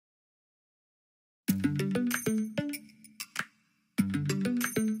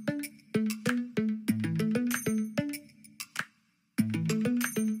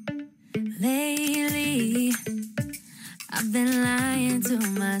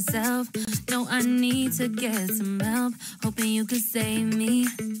myself. No, I need to get some help. Hoping you could save me,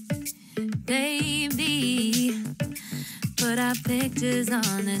 baby. Put our pictures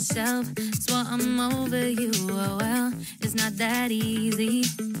on the shelf. Swore I'm over you, oh well, it's not that easy.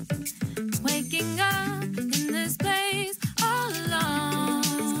 Waking up in this place all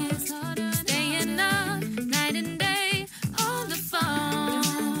alone, staying up night and day on the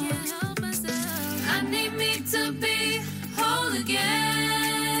phone. I need me to be whole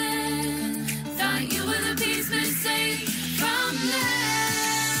again. Thought you were the piece missing from that.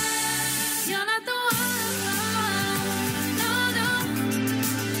 You're not the one, no, no.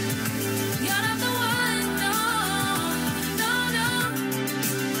 You're not the one, no, no, no.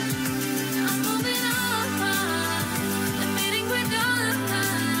 I'm moving on, admitting we're done.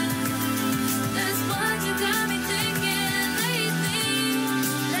 That's what you got me thinking lately.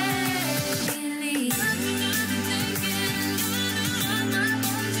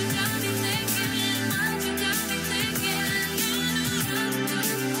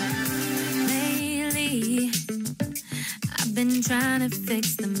 I've been trying to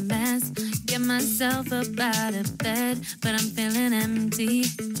fix the mess, get myself up out of bed, but I'm feeling empty.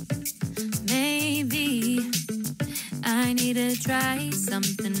 Maybe I need to try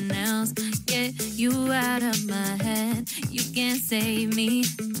something else, get you out of my head. You can't save me.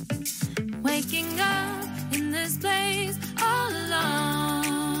 Waking up in this place all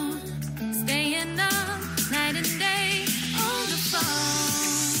alone, staying up night and day on the phone.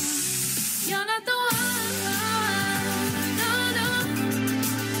 You're not the one, no, no.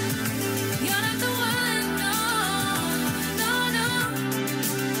 You're not the one, no, no, no.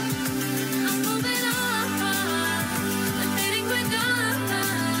 I'm moving on, admitting we're done.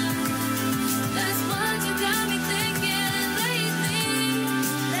 That's what you got me thinking lately.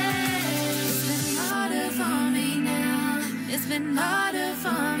 It's been harder for me now. It's been harder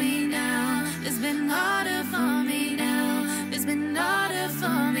for me now. It's been harder for me now. It's been harder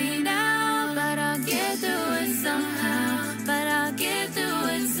for me now. But I'll get through it somehow. But I'll get through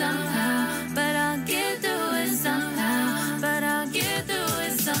it somehow. But I'll get through it somehow. But I'll get through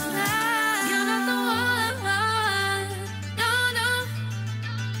it somehow. You're not the one, no, no.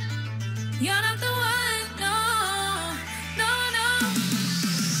 You're not the one, no, no, no.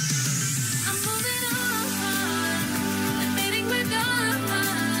 I'm moving on, admitting we're done.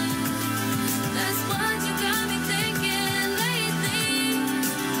 That's what you got me thinking lately.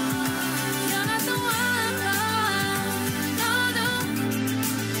 You're not the one, no, no.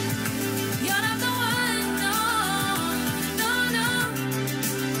 You're not the one, no, no, no.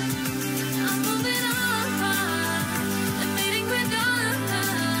 I'm moving on, admitting we're done.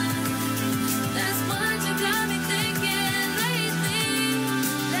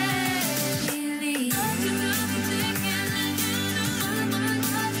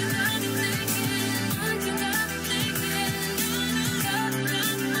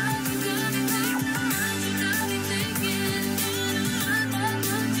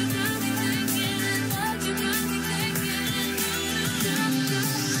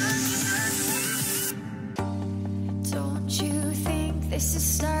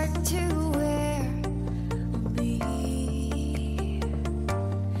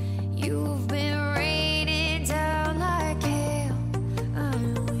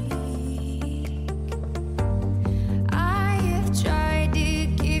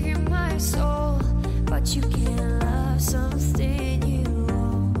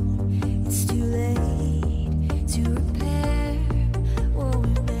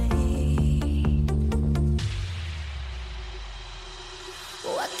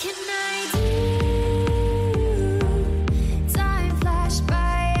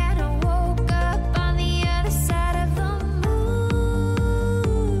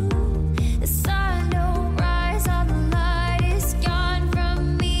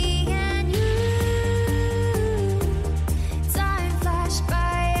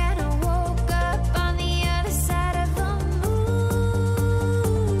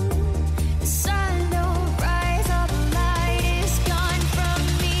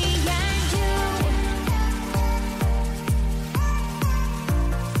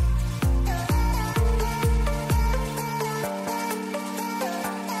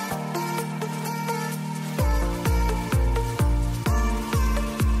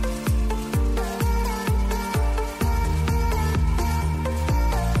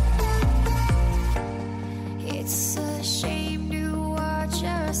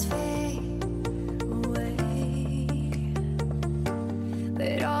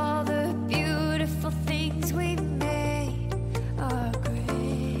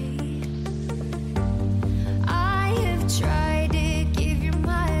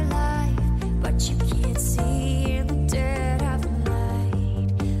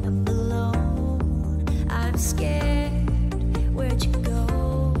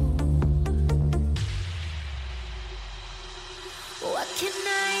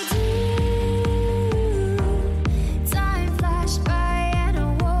 midnight.